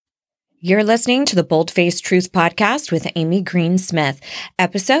You're listening to the Bold-Faced Truth Podcast with Amy Green Smith,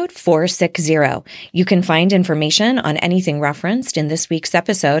 episode 460. You can find information on anything referenced in this week's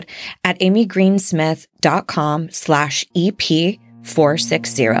episode at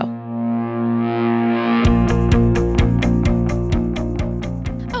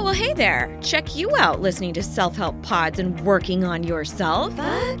amygreensmith.com/EP460. Oh, well, hey there. Check you out listening to self-help pods and working on yourself.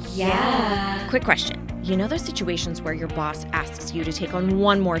 Fuck yeah. Quick question. You know those situations where your boss asks you to take on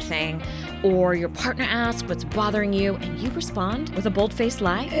one more thing, or your partner asks what's bothering you, and you respond with a bold-faced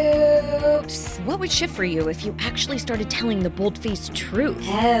lie? Oops. What would shift for you if you actually started telling the bold-faced truth?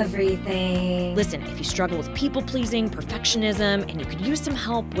 Everything. Listen, if you struggle with people-pleasing, perfectionism, and you could use some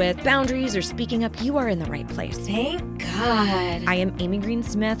help with boundaries or speaking up, you are in the right place. Thank God. I am Amy Green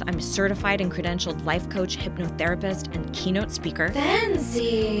Smith. I'm a certified and credentialed life coach, hypnotherapist, and keynote speaker.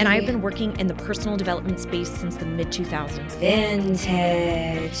 Fancy. And I've been working in the personal development space since the mid-2000s.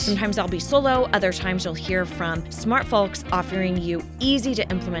 Vintage. Sometimes I'll be solo, other times you'll hear from smart folks offering you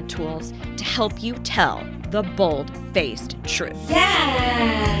easy-to-implement tools to help you tell the bold-faced truth.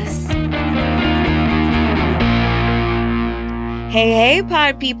 Yes. Hey,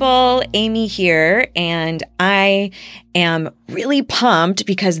 pod people, Amy here, and I am really pumped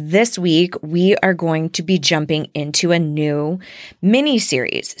because this week we are going to be jumping into a new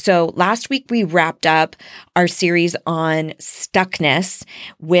mini-series. So last week we wrapped up our series on stuckness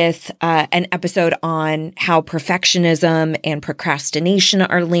with an episode on how perfectionism and procrastination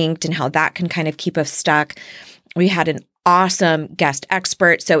are linked and how that can kind of keep us stuck. We had an awesome guest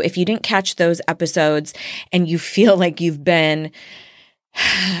expert. So if you didn't catch those episodes and you feel like you've been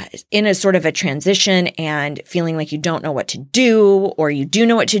in a sort of a transition and feeling like you don't know what to do, or you do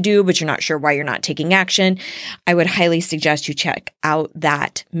know what to do, but you're not sure why you're not taking action, I would highly suggest you check out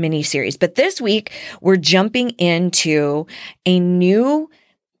that mini series. But this week, we're jumping into a new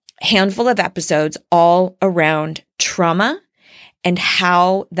handful of episodes all around trauma and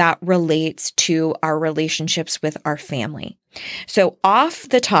how that relates to our relationships with our family. So off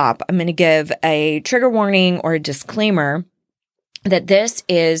the top, I'm going to give a trigger warning or a disclaimer that this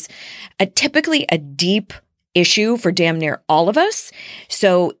is typically a deep issue for damn near all of us.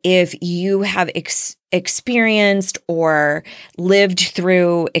 So if you have experienced or lived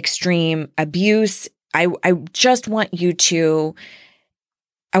through extreme abuse, I just want you to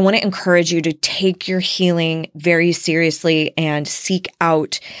I want to encourage you to take your healing very seriously and seek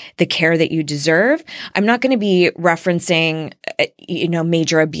out the care that you deserve. I'm not going to be referencing,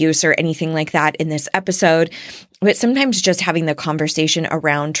 major abuse or anything like that in this episode, but sometimes just having the conversation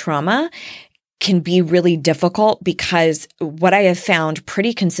around trauma can be really difficult because what I have found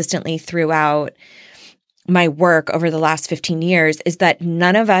pretty consistently throughout my work over the last 15 years is that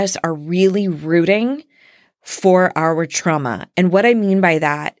none of us are really rooting for our trauma. And what I mean by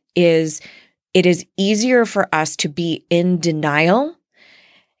that is it is easier for us to be in denial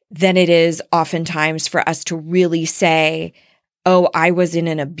than it is oftentimes for us to really say, oh, I was in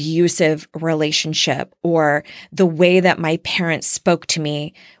an abusive relationship, or the way that my parents spoke to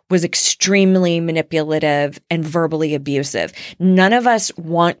me was extremely manipulative and verbally abusive. None of us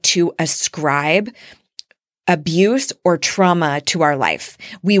want to ascribe abuse or trauma to our life.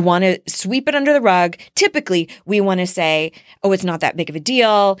 We want to sweep it under the rug. Typically, we want to say, oh, it's not that big of a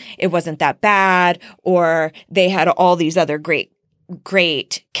deal. It wasn't that bad. Or they had all these other great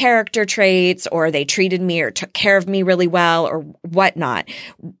character traits, or they treated me or took care of me really well, or whatnot.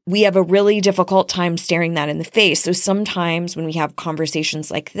 We have a really difficult time staring that in the face. So sometimes when we have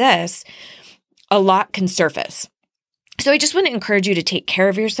conversations like this, a lot can surface. So I just want to encourage you to take care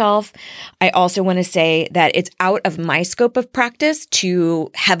of yourself. I also want to say that it's out of my scope of practice to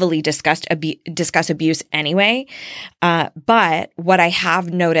heavily discuss abuse anyway. But what I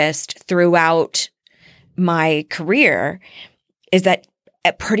have noticed throughout my career is that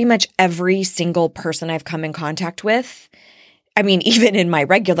pretty much every single person I've come in contact with, I mean, even in my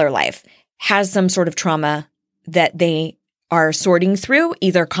regular life, has some sort of trauma that they are sorting through,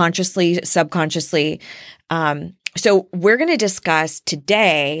 either consciously, subconsciously. So we're going to discuss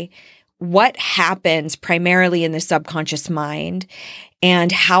today what happens primarily in the subconscious mind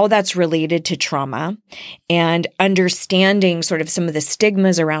and how that's related to trauma, and understanding sort of some of the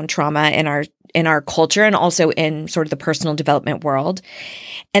stigmas around trauma in our culture and also in sort of the personal development world.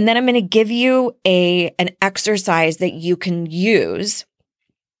 And then I'm going to give you an exercise that you can use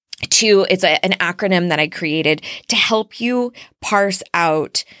it's an acronym that I created to help you parse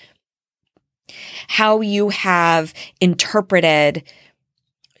out how you have interpreted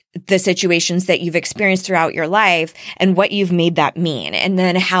the situations that you've experienced throughout your life and what you've made that mean, and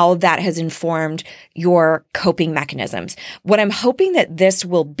then how that has informed your coping mechanisms. What I'm hoping that this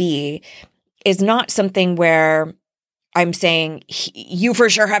will be is not something where I'm saying you for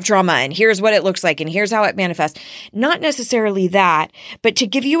sure have trauma and here's what it looks like and here's how it manifests. Not necessarily that, but to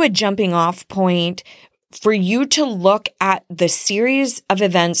give you a jumping off point for you to look at the series of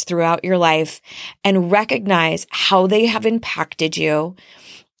events throughout your life and recognize how they have impacted you,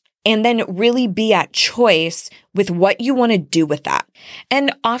 and then really be at choice with what you want to do with that.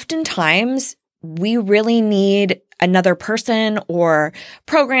 And oftentimes, we really need another person or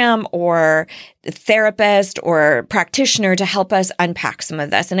program or therapist or practitioner to help us unpack some of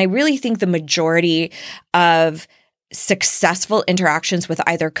this. And I really think the majority of successful interactions with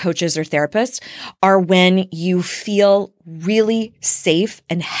either coaches or therapists are when you feel really safe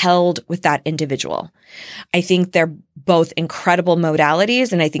and held with that individual. I think they're both incredible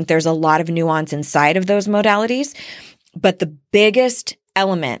modalities, and I think there's a lot of nuance inside of those modalities. But the biggest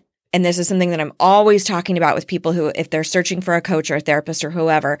element, and this is something that I'm always talking about with people who, if they're searching for a coach or a therapist or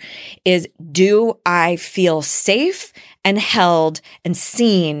whoever, is do I feel safe and held and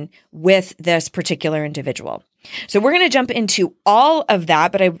seen with this particular individual? So we're going to jump into all of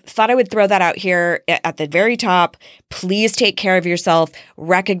that, but I thought I would throw that out here at the very top. Please take care of yourself.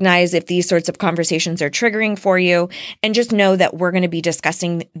 Recognize if these sorts of conversations are triggering for you, and just know that we're going to be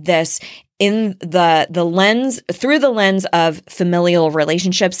discussing this in the lens, through the lens of familial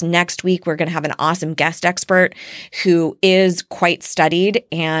relationships. Next week, we're going to have an awesome guest expert who is quite studied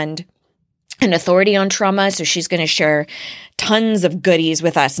and an authority on trauma. So she's going to share tons of goodies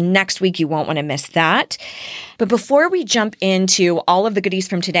with us next week. You won't want to miss that. But before we jump into all of the goodies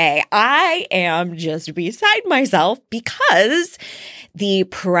from today, I am just beside myself because the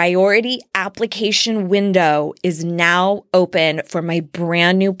priority application window is now open for my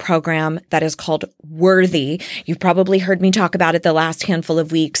brand new program that is called Worthy. You've probably heard me talk about it the last handful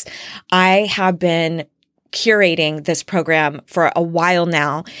of weeks. I have been curating this program for a while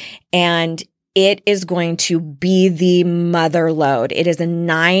now, and it is going to be the mother load. It is a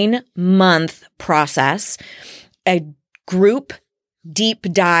 9-month process, a group deep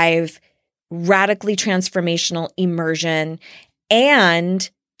dive, radically transformational immersion, and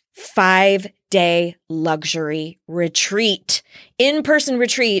 5-day luxury retreat, in-person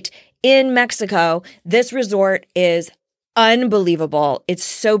retreat in Mexico. This resort is unbelievable. It's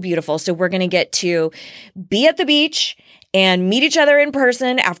so beautiful. So we're going to get to be at the beach and meet each other in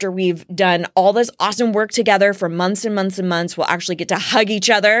person after we've done all this awesome work together for months and months and months. We'll actually get to hug each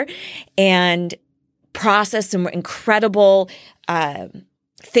other and process some incredible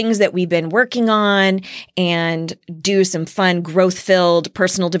things that we've been working on and do some fun growth-filled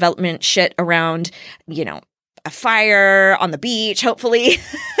personal development shit around, a fire on the beach, hopefully.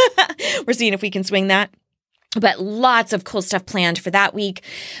 We're seeing if we can swing that. But lots of cool stuff planned for that week.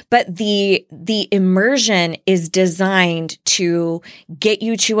 But the immersion is designed to get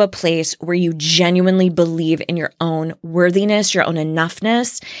you to a place where you genuinely believe in your own worthiness, your own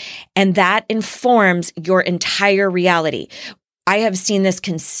enoughness, and that informs your entire reality. I have seen this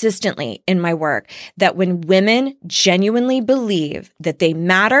consistently in my work, that when women genuinely believe that they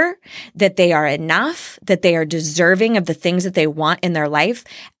matter, that they are enough, that they are deserving of the things that they want in their life,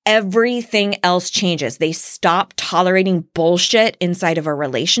 everything else changes. They stop tolerating bullshit inside of a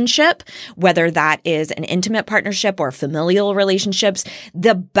relationship, whether that is an intimate partnership or familial relationships.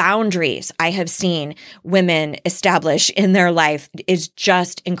 The boundaries I have seen women establish in their life is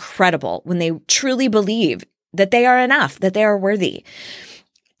just incredible when they truly believe that they are enough, that they are worthy.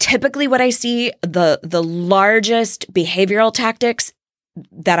 Typically what I see, the largest behavioral tactics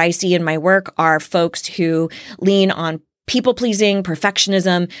that I see in my work are folks who lean on people-pleasing,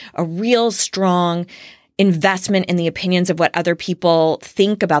 perfectionism, a real strong investment in the opinions of what other people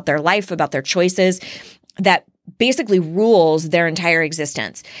think about their life, about their choices, that basically rules their entire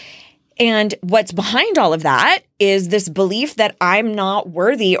existence. And what's behind all of that is this belief that I'm not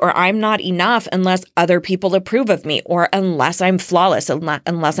worthy or I'm not enough unless other people approve of me, or unless I'm flawless,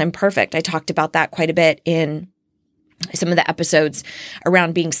 unless I'm perfect. I talked about that quite a bit in some of the episodes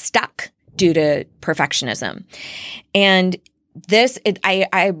around being stuck due to perfectionism. And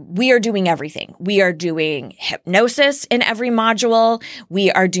we are doing everything. We are doing hypnosis in every module.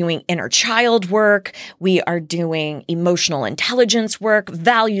 We are doing inner child work. We are doing emotional intelligence work,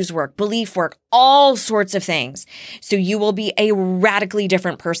 values work, belief work, all sorts of things. So you will be a radically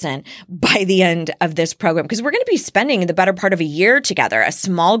different person by the end of this program, because we're going to be spending the better part of a year together, a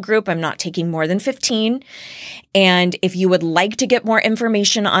small group. I'm not taking more than 15. And if you would like to get more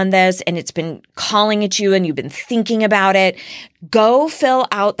information on this and it's been calling at you and you've been thinking about it, go fill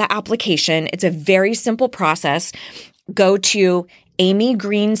out the application. It's a very simple process. Go to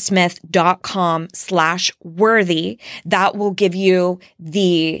amygreensmith.com/worthy. That will give you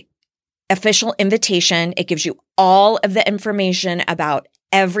the official invitation. It gives you all of the information about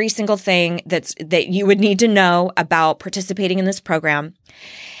every single thing that you would need to know about participating in this program.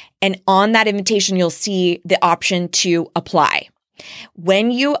 And on that invitation, you'll see the option to apply. When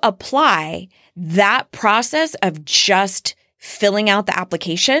you apply, that process of just filling out the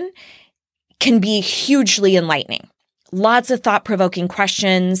application can be hugely enlightening. Lots of thought-provoking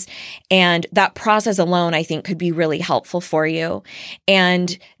questions, and that process alone, I think, could be really helpful for you.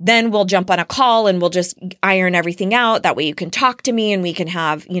 And then we'll jump on a call and we'll just iron everything out. That way you can talk to me and we can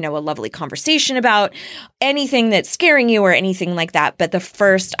have, a lovely conversation about anything that's scaring you or anything like that. But the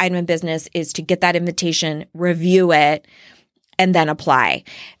first item of business is to get that invitation, review it, and then apply.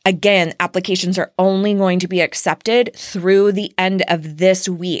 Again, applications are only going to be accepted through the end of this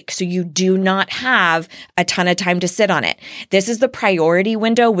week. So you do not have a ton of time to sit on it. This is the priority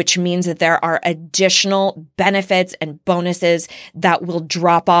window, which means that there are additional benefits and bonuses that will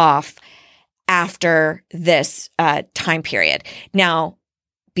drop off after this time period. Now,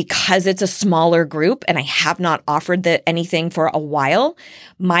 because it's a smaller group and I have not offered anything for a while,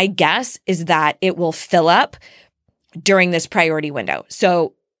 my guess is that it will fill up during this priority window.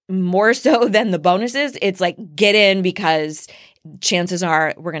 So more so than the bonuses, it's like get in, because chances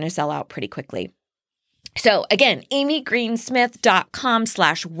are we're going to sell out pretty quickly. So again,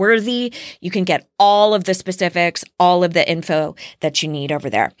 amygreensmith.com/worthy. You can get all of the specifics, all of the info that you need over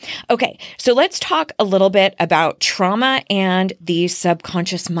there. Okay, so let's talk a little bit about trauma and the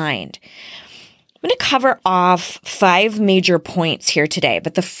subconscious mind. I'm going to cover off 5 major points here today,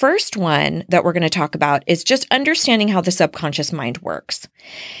 but the first one that we're going to talk about is just understanding how the subconscious mind works.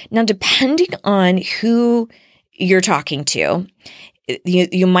 Now, depending on who you're talking to,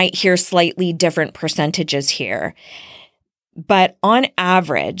 you might hear slightly different percentages here, but on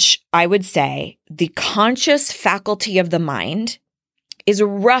average, I would say the conscious faculty of the mind is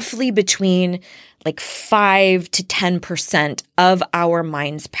roughly between 5 to 10% of our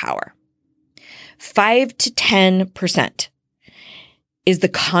mind's power. 5 to 10% is the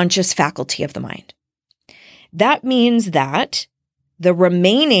conscious faculty of the mind. That means that the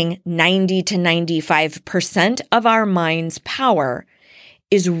remaining 90 to 95% of our mind's power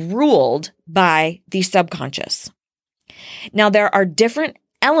is ruled by the subconscious. Now, there are different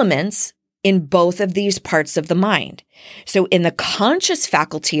elements in both of these parts of the mind. So in the conscious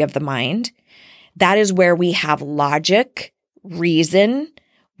faculty of the mind, that is where we have logic, reason,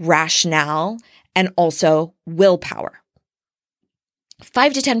 rationale, and also willpower.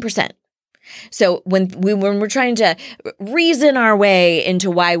 5 to 10%. So when we're trying to reason our way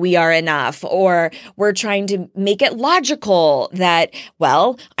into why we are enough, or we're trying to make it logical that,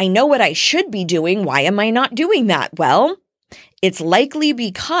 well, I know what I should be doing. Why am I not doing that? Well, it's likely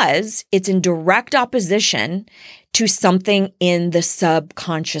because it's in direct opposition to something in the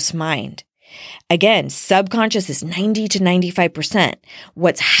subconscious mind. Again, subconscious is 90 to 95%.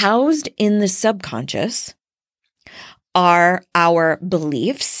 What's housed in the subconscious are our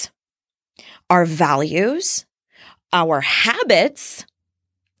beliefs, our values, our habits,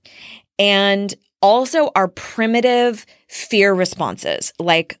 and also our primitive fear responses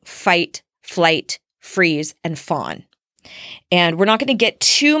like fight, flight, freeze, and fawn. And we're not going to get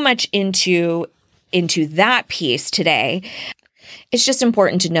too much into that piece today. It's just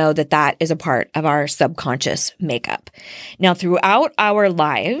important to know that that is a part of our subconscious makeup. Now, throughout our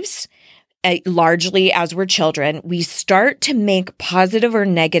lives, largely as we're children, we start to make positive or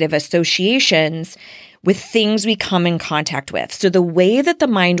negative associations with things we come in contact with. So the way that the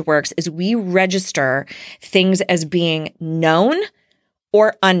mind works is we register things as being known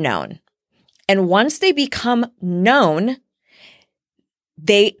or unknown. And once they become known,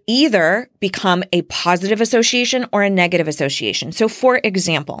 they either become a positive association or a negative association. So for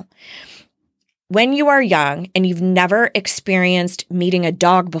example, when you are young and you've never experienced meeting a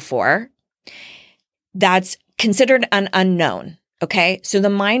dog before, that's considered an unknown, okay? So the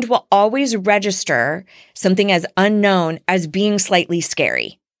mind will always register something as unknown as being slightly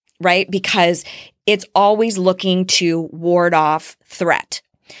scary, right? Because it's always looking to ward off threat.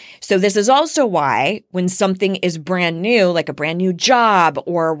 So this is also why when something is brand new, like a brand new job,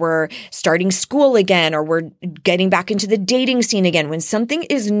 or we're starting school again, or we're getting back into the dating scene again, when something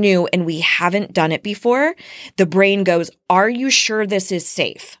is new and we haven't done it before, the brain goes, are you sure this is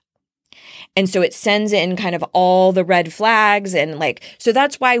safe? And so it sends in kind of all the red flags so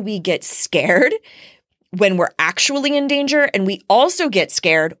that's why we get scared when we're actually in danger. And we also get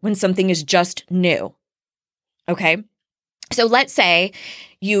scared when something is just new. Okay. So let's say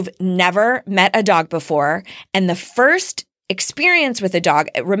you've never met a dog before, and the first experience with a dog,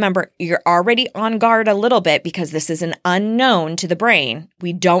 remember, you're already on guard a little bit because this is an unknown to the brain.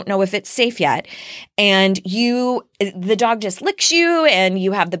 We don't know if it's safe yet. And the dog just licks you and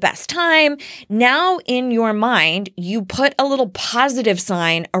you have the best time. Now in your mind, you put a little positive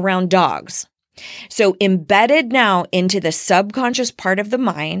sign around dogs. So embedded now into the subconscious part of the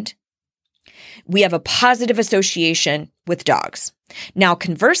mind, we have a positive association with dogs. Now,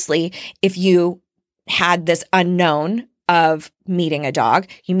 conversely, if you had this unknown of meeting a dog,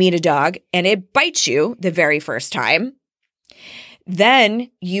 you meet a dog and it bites you the very first time,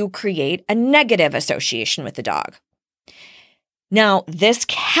 then you create a negative association with the dog. Now, this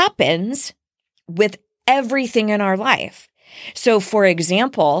happens with everything in our life. So, for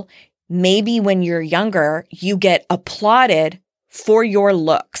example, maybe when you're younger, you get applauded for your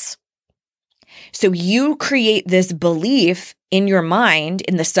looks. So you create this belief in your mind,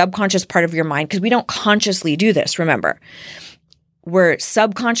 in the subconscious part of your mind, because we don't consciously do this, remember. We're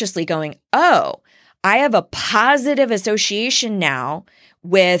subconsciously going, oh, I have a positive association now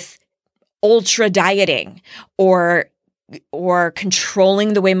with ultra dieting or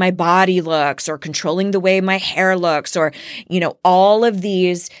controlling the way my body looks or controlling the way my hair looks or, all of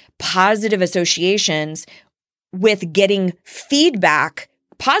these positive associations with getting feedback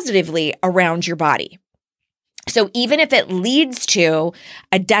positively around your body. So even if it leads to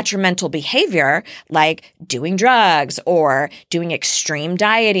a detrimental behavior like doing drugs or doing extreme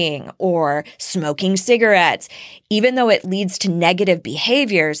dieting or smoking cigarettes, even though it leads to negative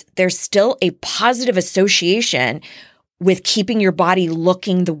behaviors, there's still a positive association with keeping your body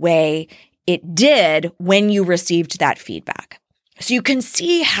looking the way it did when you received that feedback. So you can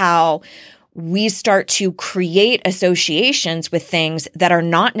see how we start to create associations with things that are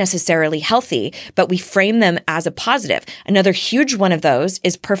not necessarily healthy, but we frame them as a positive. Another huge one of those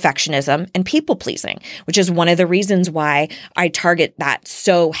is perfectionism and people pleasing, which is one of the reasons why I target that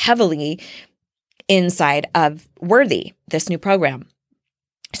so heavily inside of Worthy, this new program.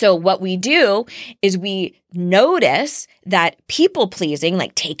 So what we do is we notice that people pleasing,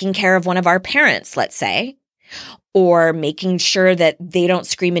 like taking care of one of our parents, let's say, or making sure that they don't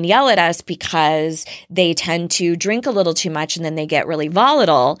scream and yell at us because they tend to drink a little too much and then they get really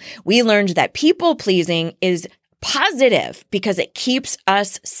volatile. We learned that people pleasing is positive because it keeps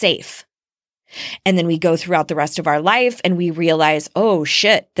us safe. And then we go throughout the rest of our life and we realize, oh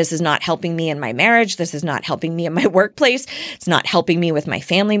shit, this is not helping me in my marriage. This is not helping me in my workplace. It's not helping me with my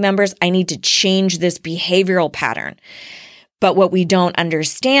family members. I need to change this behavioral pattern. But what we don't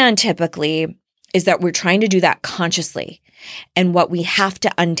understand typically is that we're trying to do that consciously. And what we have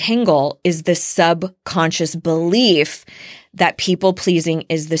to untangle is the subconscious belief that people pleasing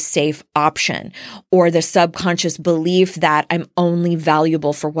is the safe option, or the subconscious belief that I'm only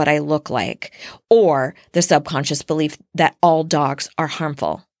valuable for what I look like, or the subconscious belief that all dogs are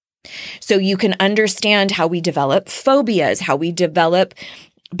harmful. So you can understand how we develop phobias, how we develop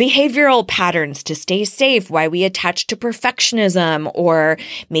behavioral patterns to stay safe, why we attach to perfectionism, or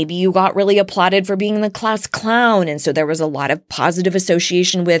maybe you got really applauded for being the class clown. And so there was a lot of positive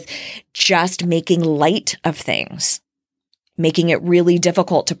association with just making light of things, making it really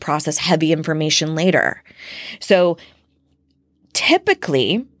difficult to process heavy information later. So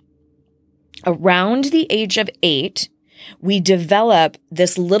typically around the age of 8, we develop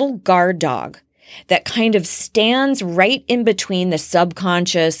this little guard dog that kind of stands right in between the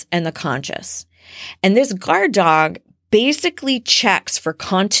subconscious and the conscious. And this guard dog basically checks for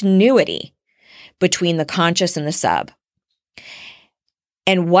continuity between the conscious and the sub.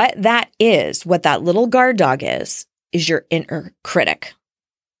 And what that little guard dog is your inner critic,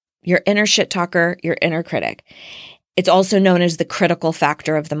 your inner shit talker, your inner critic. It's also known as the critical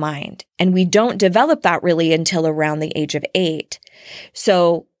factor of the mind. And we don't develop that really until around the age of 8.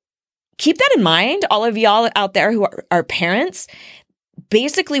 So keep that in mind, all of y'all out there who are parents.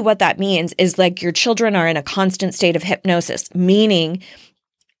 Basically what that means is like your children are in a constant state of hypnosis, meaning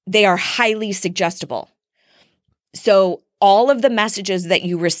they are highly suggestible. So all of the messages that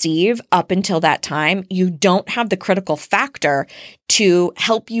you receive up until that time, you don't have the critical factor to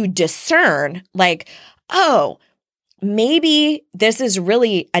help you discern like, oh, maybe this is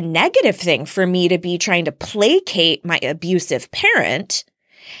really a negative thing for me to be trying to placate my abusive parent.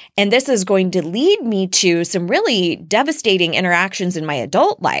 And this is going to lead me to some really devastating interactions in my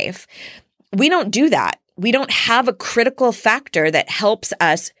adult life. We don't do that. We don't have a critical factor that helps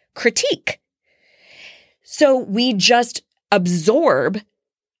us critique. So we just absorb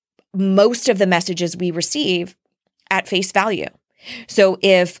most of the messages we receive at face value. So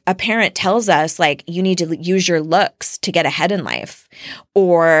if a parent tells us, like, you need to use your looks to get ahead in life,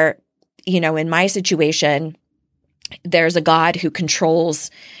 or, in my situation, there's a God who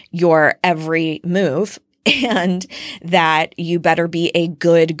controls your every move, and that you better be a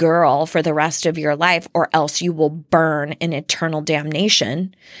good girl for the rest of your life, or else you will burn in eternal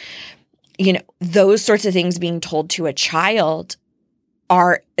damnation. Those sorts of things being told to a child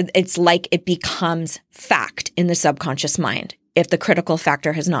it's like it becomes fact in the subconscious mind if the critical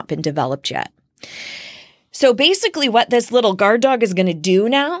factor has not been developed yet. So basically what this little guard dog is going to do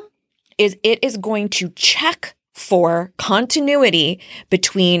now is it is going to check for continuity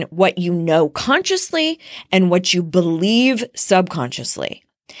between what you know consciously and what you believe subconsciously.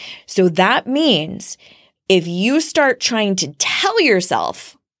 So that means if you start trying to tell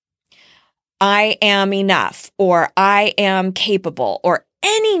yourself, I am enough, or I am capable, or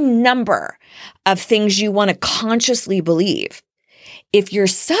any number of things you want to consciously believe, if your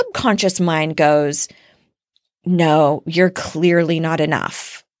subconscious mind goes, no, you're clearly not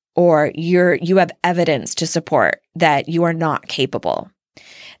enough, or you have evidence to support that you are not capable,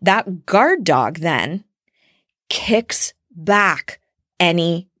 that guard dog then kicks back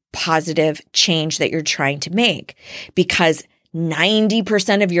any positive change that you're trying to make, because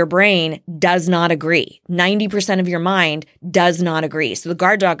 90% of your brain does not agree. 90% of your mind does not agree. So the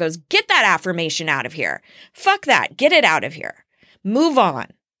guard dog goes, get that affirmation out of here. Fuck that. Get it out of here. Move on.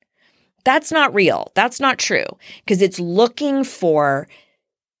 That's not real. That's not true, because it's looking for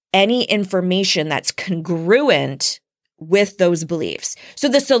any information that's congruent with those beliefs. So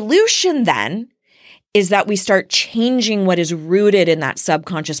the solution then is that we start changing what is rooted in that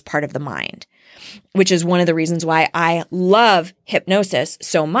subconscious part of the mind, which is one of the reasons why I love hypnosis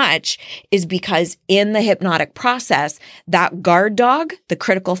so much, is because in the hypnotic process, that guard dog, the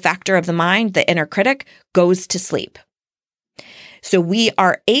critical factor of the mind, the inner critic, goes to sleep. So we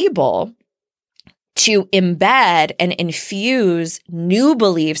are able to embed and infuse new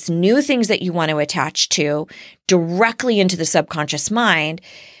beliefs, new things that you want to attach to directly into the subconscious mind,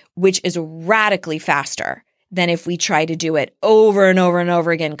 which is radically faster than if we try to do it over and over and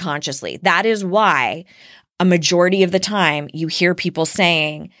over again consciously. That is why a majority of the time you hear people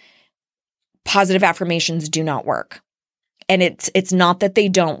saying positive affirmations do not work. And it's not that they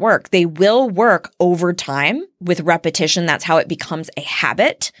don't work. They will work over time with repetition. That's how it becomes a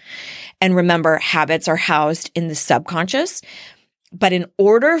habit. And remember, habits are housed in the subconscious. But in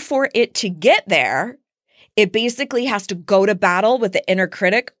order for it to get there, it basically has to go to battle with the inner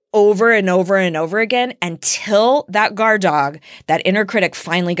critic over and over and over again until that guard dog, that inner critic,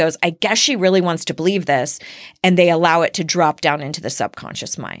 finally goes, I guess she really wants to believe this, and they allow it to drop down into the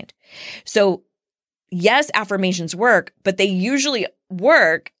subconscious mind. So yes, affirmations work, but they usually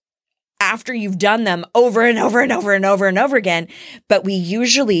work after you've done them over and over and over and over and over again. But we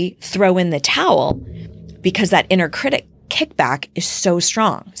usually throw in the towel because that inner critic kickback is so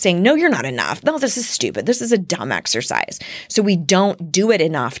strong, saying, no, you're not enough. No, this is stupid. This is a dumb exercise. So we don't do it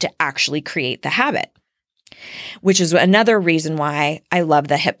enough to actually create the habit, which is another reason why I love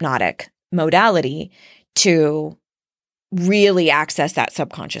the hypnotic modality to really access that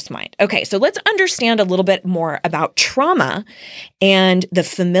subconscious mind. Okay, so let's understand a little bit more about trauma and the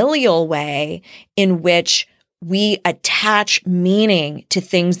familial way in which we attach meaning to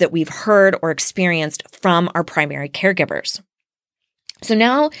things that we've heard or experienced from our primary caregivers. So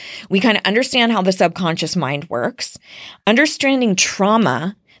now we kind of understand how the subconscious mind works. Understanding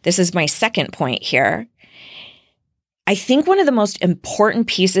trauma, this is my second point here. I think one of the most important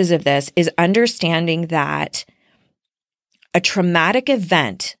pieces of this is understanding that a traumatic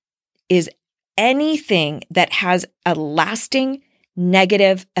event is anything that has a lasting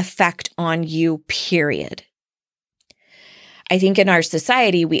negative effect on you, period. I think in our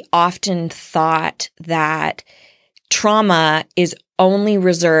society, we often thought that trauma is only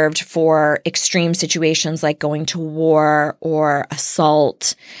reserved for extreme situations like going to war or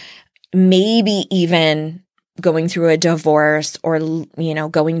assault, maybe even going through a divorce or,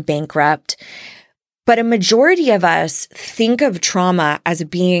 going bankrupt. But a majority of us think of trauma as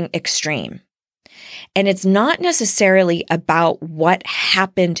being extreme. And it's not necessarily about what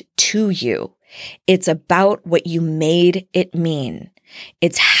happened to you. It's about what you made it mean.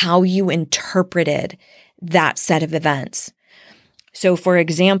 It's how you interpreted that set of events. So, for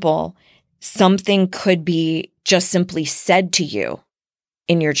example, something could be just simply said to you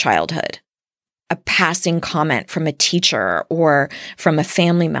in your childhood, a passing comment from a teacher or from a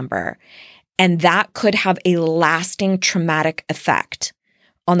family member, and that could have a lasting traumatic effect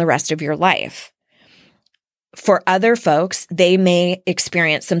on the rest of your life. For other folks, they may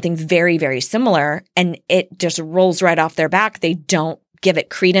experience something very, very similar, and it just rolls right off their back. They don't give it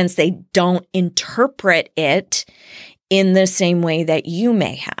credence. They don't interpret it in the same way that you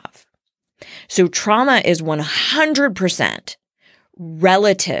may have. So trauma is 100%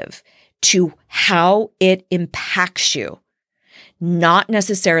 relative to how it impacts you, not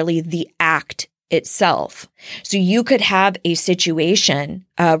necessarily the act itself. So you could have a situation,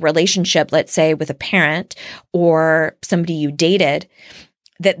 a relationship, let's say with a parent or somebody you dated,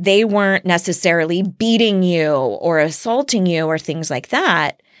 that they weren't necessarily beating you or assaulting you or things like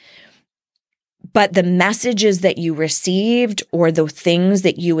that. But the messages that you received or the things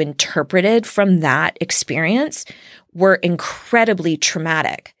that you interpreted from that experience were incredibly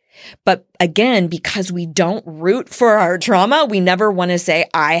traumatic. But again, because we don't root for our trauma, we never want to say,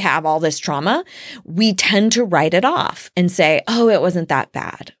 I have all this trauma. We tend to write it off and say, oh, it wasn't that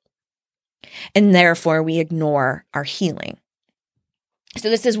bad. And therefore, we ignore our healing. So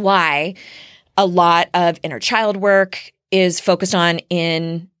this is why a lot of inner child work is focused on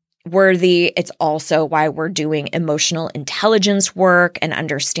in Worthy. It's also why we're doing emotional intelligence work and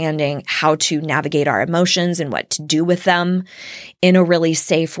understanding how to navigate our emotions and what to do with them in a really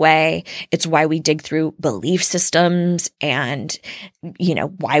safe way. It's why we dig through belief systems and,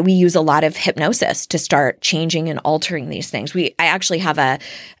 why we use a lot of hypnosis to start changing and altering these things. I actually have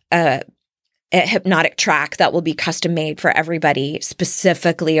a hypnotic track that will be custom made for everybody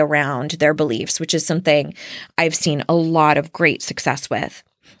specifically around their beliefs, which is something I've seen a lot of great success with.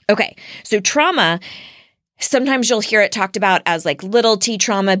 Okay, so trauma, sometimes you'll hear it talked about as like little t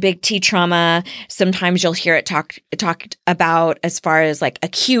trauma, big T trauma. Sometimes you'll hear it talked about as far as like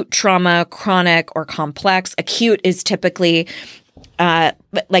acute trauma, chronic, or complex. Acute is typically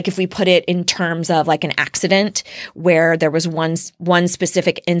like if we put it in terms of like an accident where there was one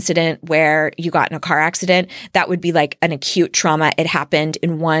specific incident where you got in a car accident, that would be like an acute trauma. It happened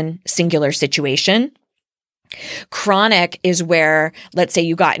in one singular situation. Chronic is where, let's say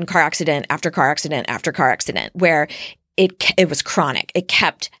you got in car accident after car accident after car accident, where it was chronic. It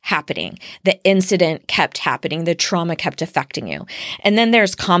kept happening. The incident kept happening. The trauma kept affecting you. And then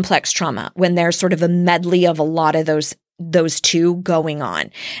there's complex trauma, when there's sort of a medley of a lot of those two going on.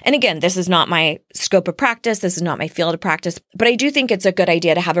 And again, this is not my scope of practice. This is not my field of practice, but I do think it's a good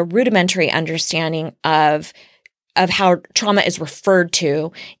idea to have a rudimentary understanding of how trauma is referred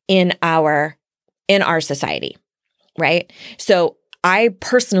to in our society, right? So I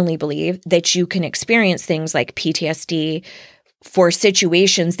personally believe that you can experience things like PTSD for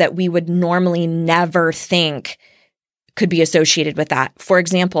situations that we would normally never think could be associated with that. For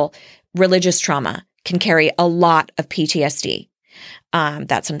example, religious trauma can carry a lot of PTSD.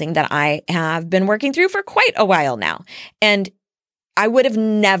 That's something that I have been working through for quite a while now. And I would have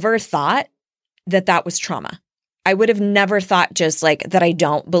never thought that was trauma. I would have never thought just like that I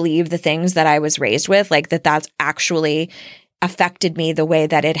don't believe the things that I was raised with, like that's actually affected me the way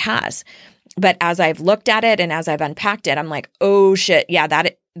that it has. But as I've looked at it and as I've unpacked it, I'm like, oh shit, yeah,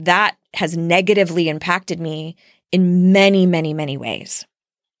 that has negatively impacted me in many, many, many ways.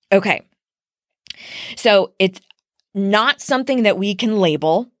 Okay. So it's not something that we can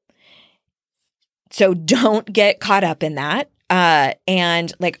label. So don't get caught up in that.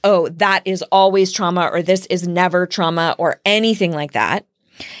 And like, oh, that is always trauma, or this is never trauma, or anything like that.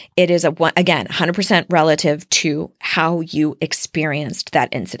 It is, again, 100% relative to how you experienced that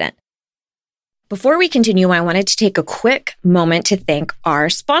incident. Before we continue, I wanted to take a quick moment to thank our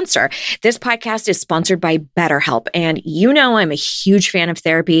sponsor. This podcast is sponsored by BetterHelp, and I'm a huge fan of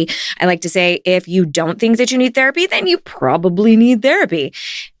therapy. I like to say, if you don't think that you need therapy, then you probably need therapy.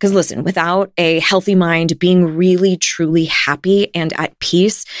 Because listen, without a healthy mind, being really, truly happy and at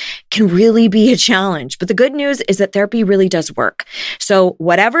peace can really be a challenge. But the good news is that therapy really does work. So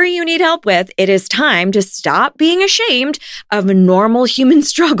whatever you need help with, it is time to stop being ashamed of normal human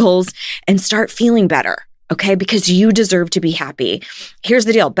struggles and start feeling better, okay? Because you deserve to be happy. Here's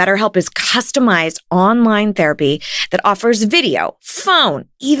the deal. BetterHelp is customized online therapy that offers video, phone,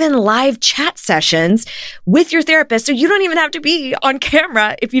 even live chat sessions with your therapist, so you don't even have to be on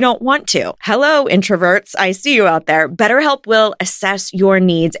camera if you don't want to. Hello, introverts. I see you out there. BetterHelp will assess your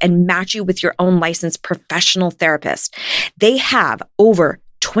needs and match you with your own licensed professional therapist. They have over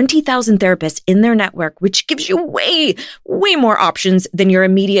 20,000 therapists in their network, which gives you way more options than your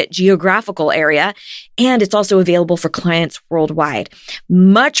immediate geographical area. And it's also available for clients worldwide.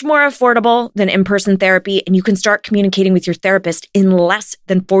 Much more affordable than in-person therapy, and you can start communicating with your therapist in less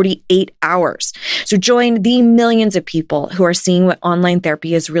than 48 hours. So join the millions of people who are seeing what online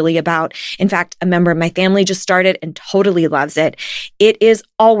therapy is really about. In fact, a member of my family just started and totally loves it. It is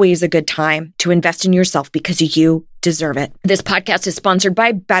always a good time to invest in yourself because you deserve it. This podcast is sponsored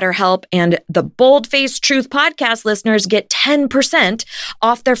by BetterHelp, and the Bold-Faced Truth podcast listeners get 10%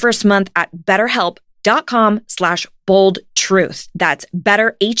 off their first month at BetterHelp.com/boldtruth. That's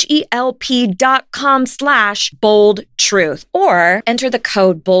BetterHelp.com/boldtruth. Or enter the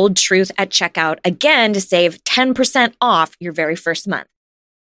code BoldTruth at checkout again to save 10% off your very first month.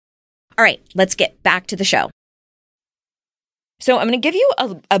 All right, let's get back to the show. So I'm going to give you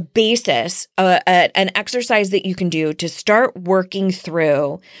a basis, an exercise that you can do to start working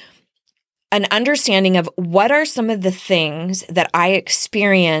through an understanding of what are some of the things that I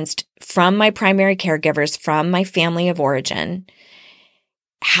experienced from my primary caregivers, from my family of origin.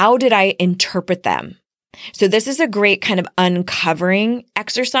 How did I interpret them? So this is a great kind of uncovering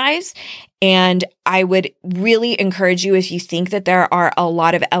exercise. And I would really encourage you, if you think that there are a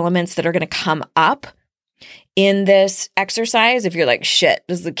lot of elements that are going to come up in this exercise, if you're like, shit,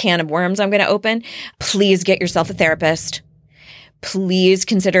 this is a can of worms I'm going to open, please get yourself a therapist. Please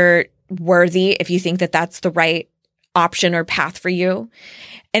consider Worthy if you think that that's the right option or path for you.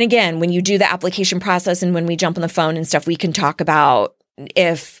 And again, when you do the application process and when we jump on the phone and stuff, we can talk about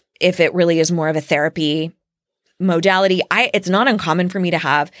if it really is more of a therapy modality. It's not uncommon for me to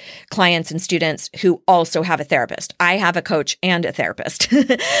have clients and students who also have a therapist. I have a coach and a therapist.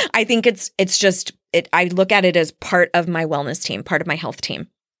 I think I look at it as part of my wellness team, part of my health team.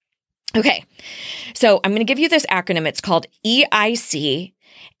 Okay. So I'm going to give you this acronym. It's called EIC.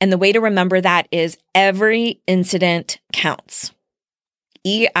 And the way to remember that is every incident counts.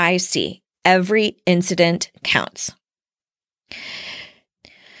 EIC. Every incident counts.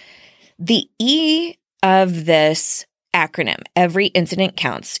 The E of this acronym, every incident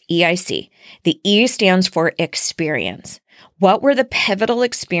counts, EIC. The E stands for experience. What were the pivotal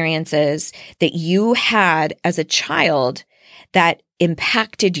experiences that you had as a child that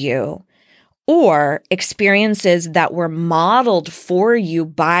impacted you, or experiences that were modeled for you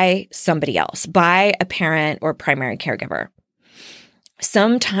by somebody else, by a parent or primary caregiver?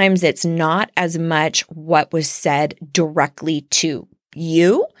 Sometimes it's not as much what was said directly to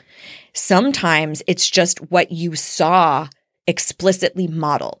you. Sometimes it's just what you saw explicitly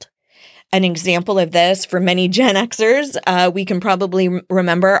modeled. An example of this for many Gen Xers, we can probably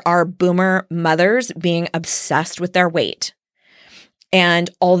remember our boomer mothers being obsessed with their weight. And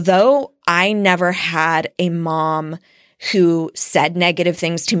although I never had a mom who said negative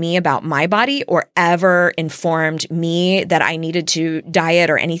things to me about my body or ever informed me that I needed to diet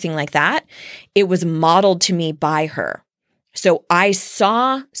or anything like that, it was modeled to me by her. So I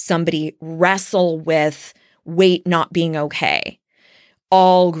saw somebody wrestle with weight not being okay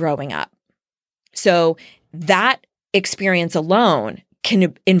all growing up. So that experience alone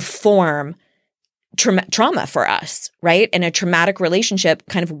can inform trauma for us, right? And a traumatic relationship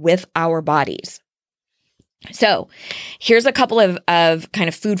kind of with our bodies. So here's a couple of kind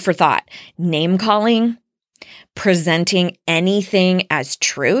of food for thought. Name calling, presenting anything as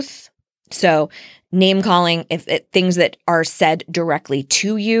truth. So name calling, things that are said directly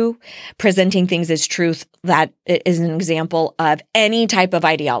to you, presenting things as truth, that is an example of any type of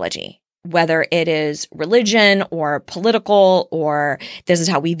ideology, whether it is religion or political, or this is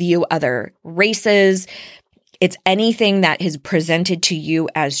how we view other races. It's anything that is presented to you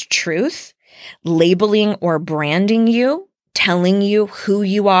as truth, labeling or branding you, telling you who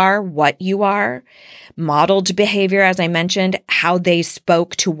you are, what you are, modeled behavior, as I mentioned, how they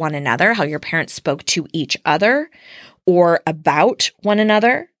spoke to one another, how your parents spoke to each other or about one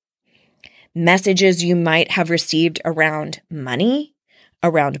another, messages you might have received around money,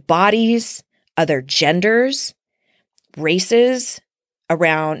 around bodies, other genders, races,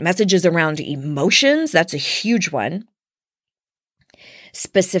 around messages around emotions. That's a huge one.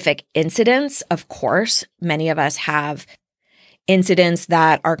 Specific incidents, of course, many of us have incidents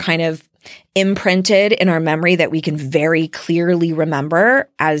that are kind of imprinted in our memory that we can very clearly remember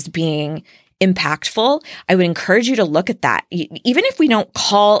as being impactful. I would encourage you to look at that. Even if we don't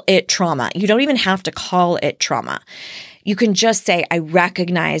call it trauma, you don't even have to call it trauma. You can just say, I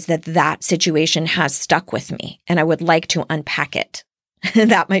recognize that situation has stuck with me and I would like to unpack it.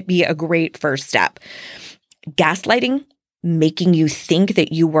 That might be a great first step. Gaslighting, making you think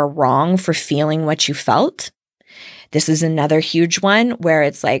that you were wrong for feeling what you felt. This is another huge one where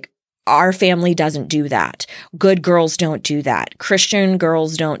it's like, our family doesn't do that. Good girls don't do that. Christian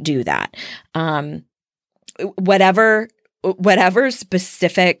girls don't do that. Whatever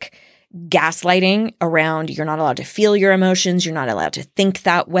specific gaslighting around, you're not allowed to feel your emotions, you're not allowed to think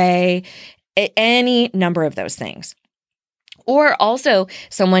that way, any number of those things. Or also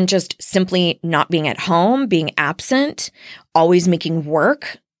someone just simply not being at home, being absent, always making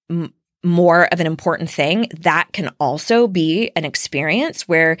work more of an important thing. That can also be an experience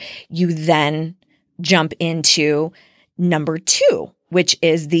where you then jump into number 2, which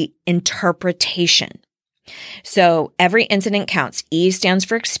is the interpretation. So every incident counts. E stands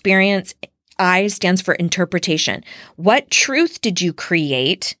for experience. I stands for interpretation. What truth did you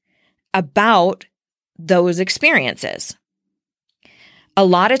create about those experiences? A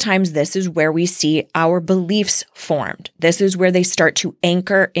lot of times, this is where we see our beliefs formed. This is where they start to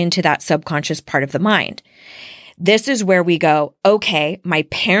anchor into that subconscious part of the mind. This is where we go, okay, my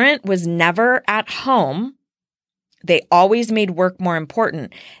parent was never at home. They always made work more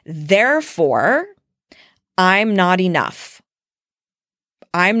important. Therefore, I'm not enough.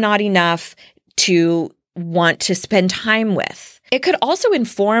 I'm not enough to want to spend time with. It could also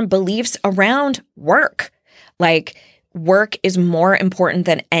inform beliefs around work, like work is more important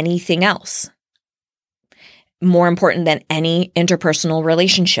than anything else, more important than any interpersonal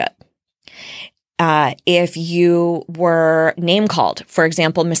relationship. If you were name called, for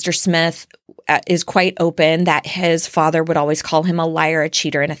example, Mr. Smith is quite open that his father would always call him a liar, a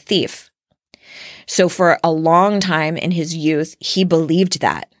cheater, and a thief. So for a long time in his youth, he believed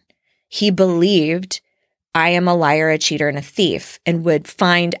that. He believed, I am a liar, a cheater, and a thief, and would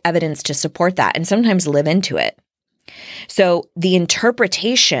find evidence to support that and sometimes live into it. So the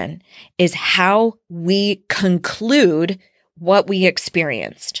interpretation is how we conclude what we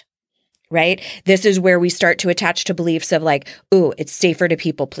experienced, right? This is where we start to attach to beliefs of like, ooh, it's safer to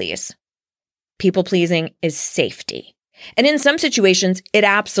people please. People pleasing is safety. And in some situations, it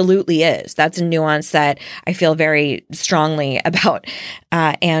absolutely is. That's a nuance that I feel very strongly about,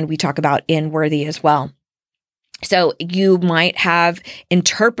 and we talk about in Worthy as well. So you might have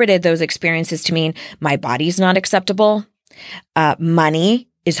interpreted those experiences to mean my body's not acceptable, money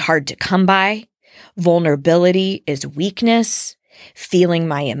is hard to come by, vulnerability is weakness, feeling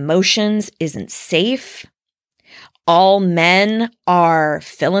my emotions isn't safe, all men are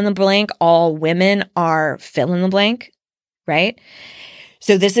fill in the blank, all women are fill in the blank, right?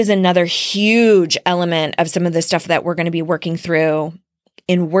 So this is another huge element of some of the stuff that we're going to be working through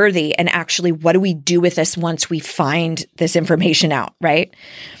in Worthy, and actually, what do we do with this once we find this information out, right?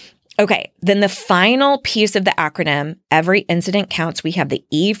 Okay, then the final piece of the acronym, every incident counts, we have the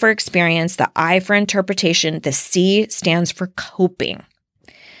E for experience, the I for interpretation, the C stands for coping.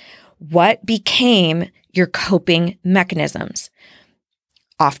 What became your coping mechanisms?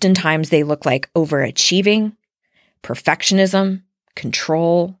 Oftentimes, they look like overachieving, perfectionism,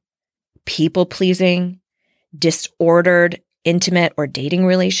 control, people-pleasing, disordered intimate or dating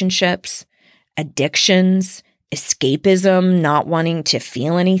relationships, addictions, escapism, not wanting to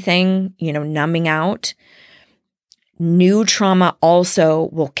feel anything, numbing out. New trauma also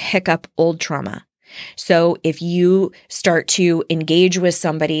will kick up old trauma. So if you start to engage with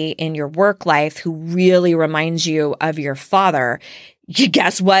somebody in your work life who really reminds you of your father, you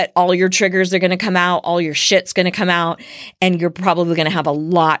guess what? All your triggers are going to come out, all your shit's going to come out, and you're probably going to have a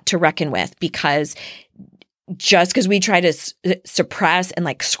lot to reckon with, because just because we try to suppress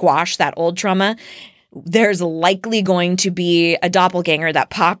and squash that old trauma, there's likely going to be a doppelganger that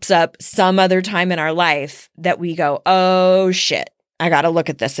pops up some other time in our life that we go, oh shit, I got to look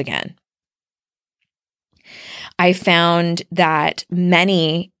at this again. I found that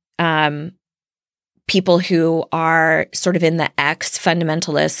many people who are sort of in the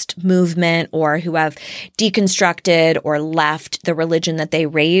ex-fundamentalist movement, or who have deconstructed or left the religion that they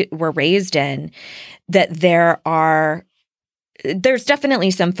were raised in, that there's definitely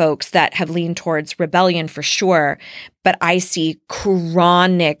some folks that have leaned towards rebellion for sure, but I see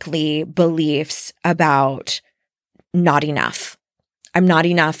chronically beliefs about not enough. I'm not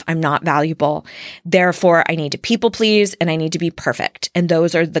enough. I'm not valuable. Therefore, I need to people please and I need to be perfect. And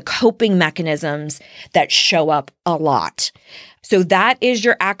those are the coping mechanisms that show up a lot. So that is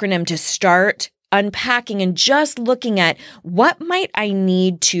your acronym to start unpacking and just looking at what might I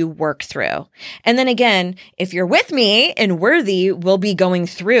need to work through. And then again, if you're with me in Worthy, we'll be going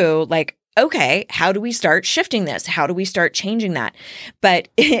through okay, how do we start shifting this? How do we start changing that? But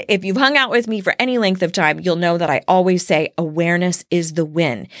if you've hung out with me for any length of time, you'll know that I always say awareness is the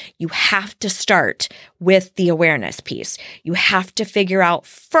win. You have to start with the awareness piece. You have to figure out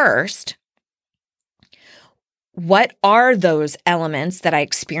first, What are those elements that I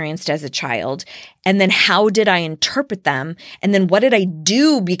experienced as a child? And then how did I interpret them? And then what did I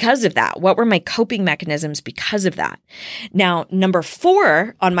do because of that? What were my coping mechanisms because of that? Now, number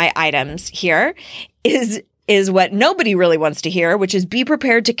 4 on my items here is what nobody really wants to hear, which is be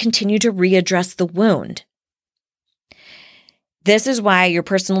prepared to continue to readdress the wound. This is why your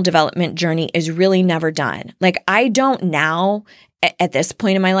personal development journey is really never done. Like, I don't now, at this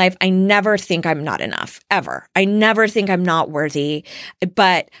point in my life, I never think I'm not enough, ever. I never think I'm not worthy,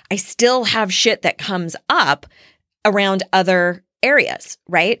 but I still have shit that comes up around other areas,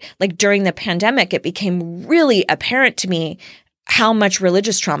 right? Like during the pandemic, it became really apparent to me how much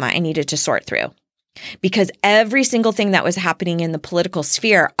religious trauma I needed to sort through. Because every single thing that was happening in the political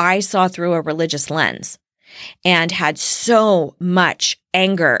sphere, I saw through a religious lens and had so much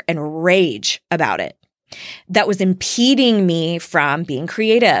anger and rage about it that was impeding me from being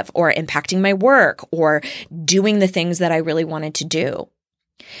creative or impacting my work or doing the things that I really wanted to do.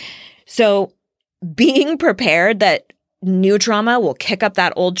 So being prepared that new trauma will kick up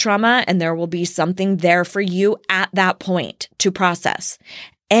that old trauma and there will be something there for you at that point to process.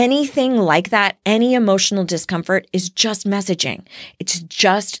 Anything like that, any emotional discomfort is just messaging. It's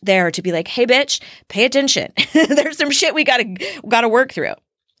just there to be like, hey, bitch, pay attention. There's some shit we gotta work through.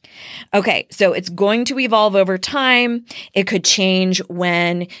 Okay, so it's going to evolve over time. It could change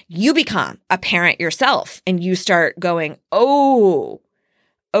when you become a parent yourself and you start going, oh,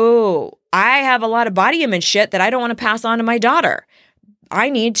 I have a lot of body image shit that I don't want to pass on to my daughter. I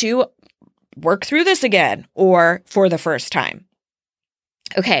need to work through this again or for the first time.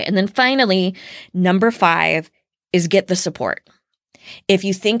 Okay, and then finally, number 5 is get the support. If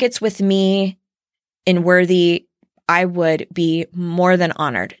you think it's with me in Worthy, I would be more than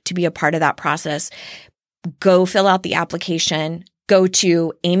honored to be a part of that process. Go fill out the application. Go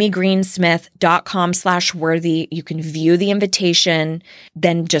to amygreensmith.com/worthy. You can view the invitation,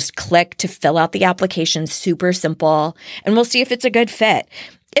 then just click to fill out the application. Super simple. And we'll see if it's a good fit.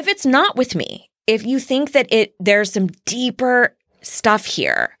 If it's not with me, if you think that there's some deeper stuff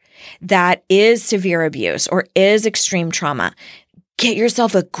here that is severe abuse or is extreme trauma, get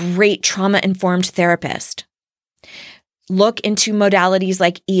yourself a great trauma-informed therapist. Look into modalities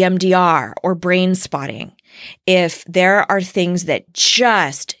like EMDR or brain spotting. If there are things that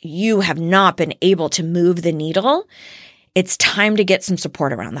just you have not been able to move the needle, it's time to get some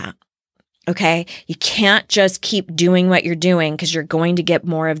support around that. Okay? You can't just keep doing what you're doing because you're going to get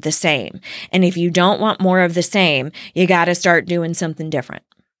more of the same. And if you don't want more of the same, you got to start doing something different.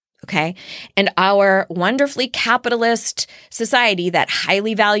 Okay? And our wonderfully capitalist society that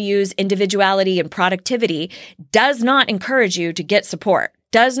highly values individuality and productivity does not encourage you to get support,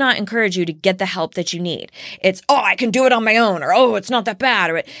 does not encourage you to get the help that you need. It's, oh, I can do it on my own, or, oh, it's not that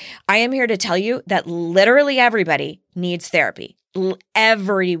bad. Or, I am here to tell you that literally everybody needs therapy.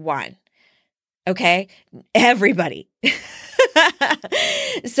 Everyone. Okay? Everybody.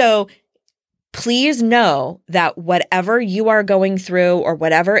 So please know that whatever you are going through or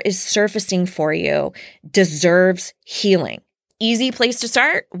whatever is surfacing for you deserves healing. Easy place to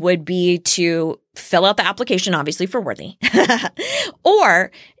start would be to fill out the application, obviously for Worthy,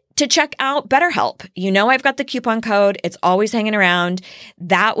 or to check out BetterHelp. You know, I've got the coupon code. It's always hanging around.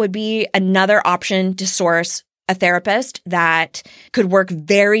 That would be another option to source a therapist that could work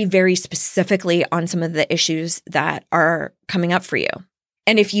very, very specifically on some of the issues that are coming up for you.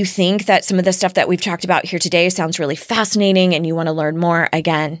 And if you think that some of the stuff that we've talked about here today sounds really fascinating and you want to learn more,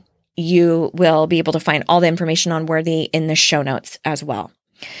 again, you will be able to find all the information on Worthy in the show notes as well.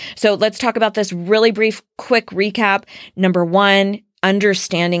 So let's talk about this really brief, quick recap. Number 1,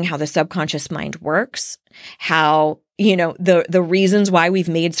 understanding how the subconscious mind works, how, you know, the reasons why we've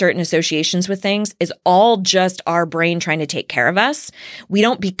made certain associations with things is all just our brain trying to take care of us. We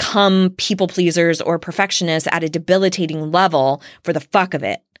don't become people pleasers or perfectionists at a debilitating level for the fuck of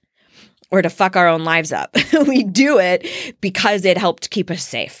it or to fuck our own lives up. We do it because it helped keep us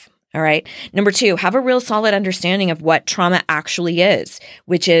safe. All right. Number 2, have a real solid understanding of what trauma actually is,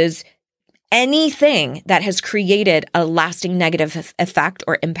 which is anything that has created a lasting negative effect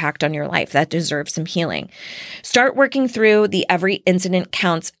or impact on your life that deserves some healing. Start working through the Every Incident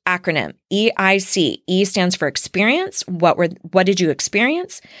Counts acronym, EIC. E stands for experience. What did you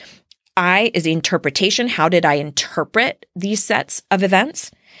experience? I is the interpretation. How did I interpret these sets of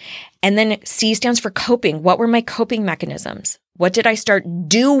events? And then C stands for coping. What were my coping mechanisms? What did I start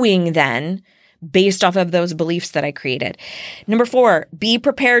doing then based off of those beliefs that I created? Number 4, be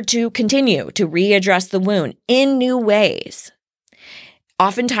prepared to continue to readdress the wound in new ways.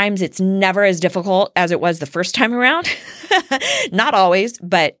 Oftentimes, it's never as difficult as it was the first time around. Not always,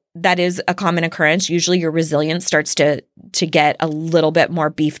 but that is a common occurrence. Usually your resilience starts to get a little bit more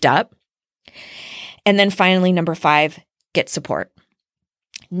beefed up. And then finally, number 5, get support.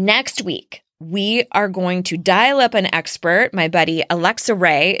 Next week, we are going to dial up an expert. My buddy Alexa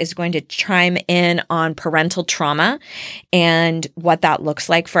Ray is going to chime in on parental trauma and what that looks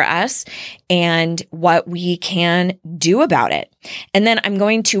like for us and what we can do about it. And then I'm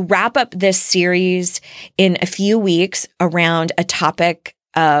going to wrap up this series in a few weeks around a topic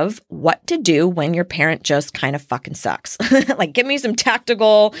of what to do when your parent just kind of fucking sucks. Like, give me some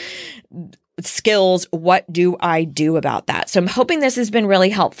tactical skills. What do I do about that? So I'm hoping this has been really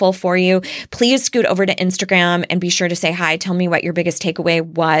helpful for you. Please scoot over to Instagram and be sure to say hi. Tell me what your biggest takeaway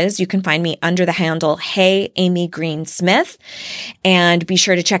was. You can find me under the handle, Hey Amy Green Smith, and be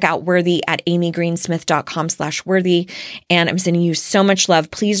sure to check out Worthy at amygreensmith.com/worthy. And I'm sending you so much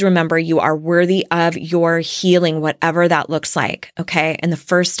love. Please remember you are worthy of your healing, whatever that looks like. Okay. And the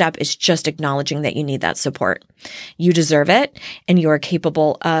first step is just acknowledging that you need that support. You deserve it, and you are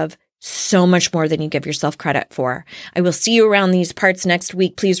capable of so much more than you give yourself credit for. I will see you around these parts next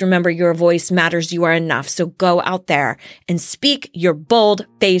week. Please remember your voice matters. You are enough. So go out there and speak your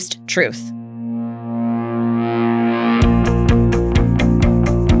bold-faced truth.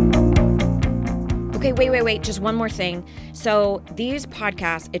 Okay, wait. Just one more thing. So these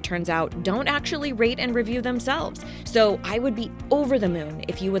podcasts, it turns out, don't actually rate and review themselves. So I would be over the moon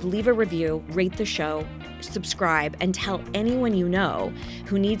if you would leave a review, rate the show, subscribe, and tell anyone you know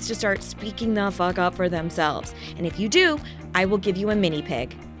who needs to start speaking the fuck up for themselves. And if you do, I will give you a mini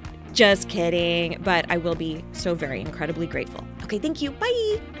pig. Just kidding, but I will be so very incredibly grateful. Okay, thank you.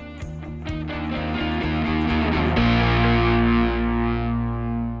 Bye.